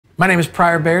My name is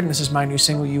Pryor Baird, and this is my new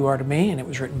single, You Are to Me, and it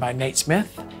was written by Nate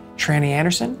Smith, Tranny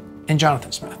Anderson, and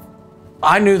Jonathan Smith.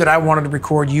 I knew that I wanted to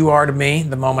record You Are to Me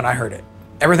the moment I heard it.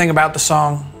 Everything about the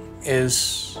song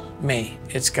is me.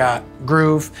 It's got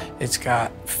groove, it's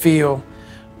got feel,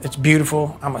 it's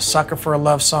beautiful. I'm a sucker for a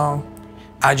love song.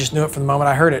 I just knew it from the moment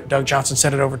I heard it. Doug Johnson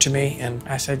sent it over to me, and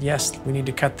I said, yes, we need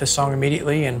to cut this song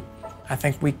immediately, and I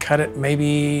think we cut it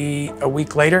maybe a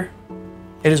week later.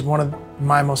 It is one of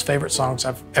my most favorite songs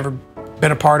I've ever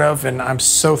been a part of, and I'm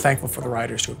so thankful for the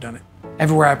writers who have done it.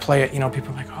 Everywhere I play it, you know, people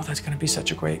are like, oh, that's gonna be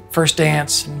such a great first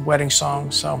dance and wedding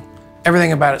song. So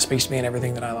everything about it speaks to me and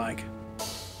everything that I like.